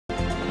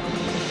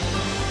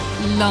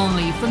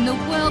Live from the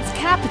world's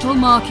capital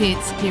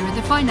markets, here are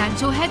the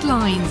financial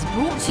headlines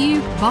brought to you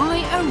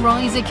by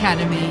Arise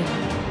Academy.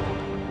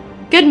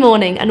 Good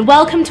morning and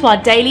welcome to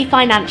our daily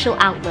financial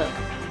outlook.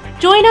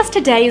 Join us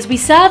today as we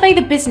survey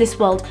the business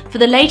world for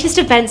the latest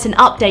events and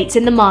updates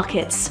in the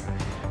markets.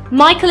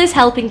 Michael is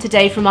helping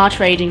today from our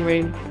trading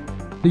room.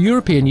 The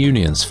European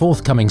Union's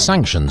forthcoming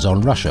sanctions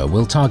on Russia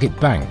will target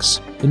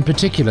banks, in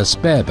particular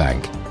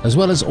Sberbank, as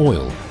well as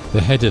oil. The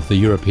head of the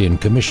European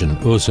Commission,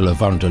 Ursula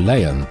von der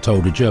Leyen,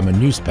 told a German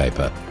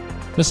newspaper.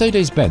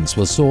 Mercedes-Benz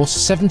will source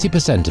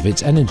 70% of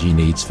its energy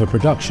needs for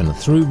production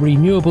through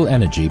renewable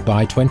energy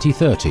by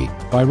 2030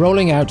 by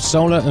rolling out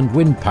solar and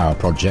wind power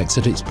projects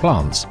at its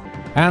plants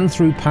and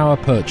through power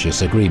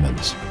purchase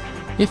agreements.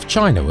 If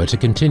China were to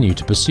continue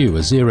to pursue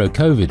a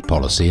zero-COVID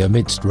policy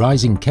amidst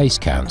rising case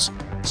counts,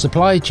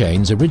 supply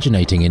chains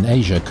originating in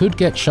Asia could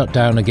get shut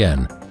down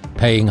again.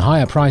 Paying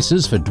higher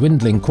prices for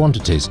dwindling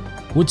quantities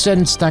would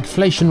send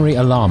stagflationary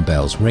alarm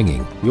bells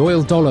ringing. The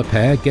oil-dollar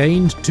pair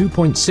gained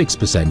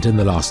 2.6% in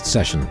the last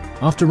session,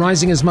 after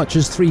rising as much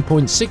as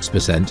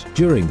 3.6%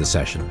 during the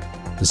session.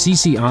 The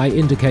CCI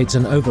indicates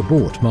an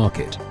overbought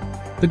market.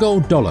 The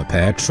gold-dollar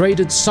pair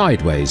traded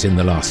sideways in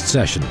the last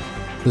session.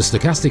 The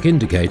stochastic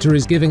indicator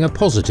is giving a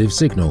positive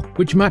signal,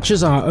 which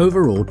matches our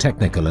overall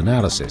technical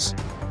analysis.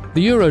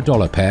 The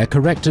euro-dollar pair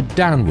corrected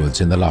downwards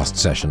in the last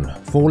session,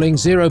 falling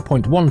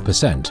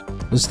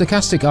 0.1%. The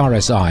stochastic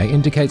RSI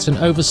indicates an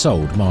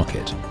oversold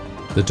market.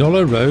 The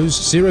dollar rose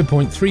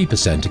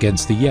 0.3%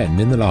 against the yen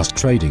in the last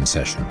trading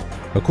session.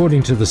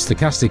 According to the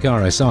stochastic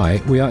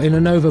RSI, we are in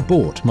an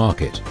overbought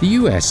market. The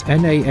US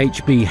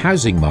NAHB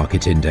Housing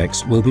Market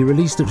Index will be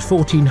released at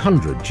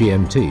 1400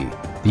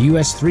 GMT. The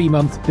US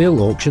 3-month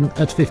bill auction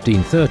at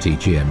 1530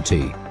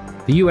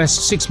 GMT. The US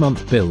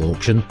 6-month bill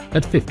auction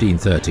at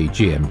 1530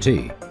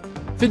 GMT.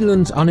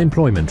 Finland's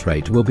unemployment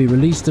rate will be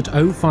released at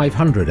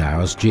 0500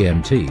 hours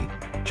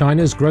GMT.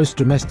 China's gross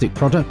domestic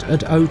product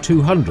at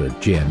 0200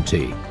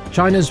 GMT.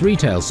 China's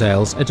retail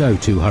sales at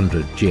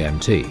 0200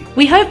 GMT.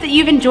 We hope that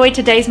you've enjoyed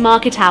today's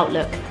market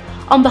outlook.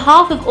 On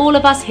behalf of all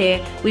of us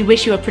here, we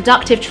wish you a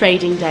productive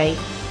trading day.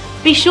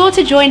 Be sure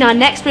to join our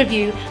next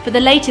review for the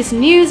latest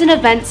news and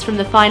events from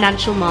the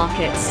financial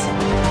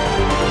markets.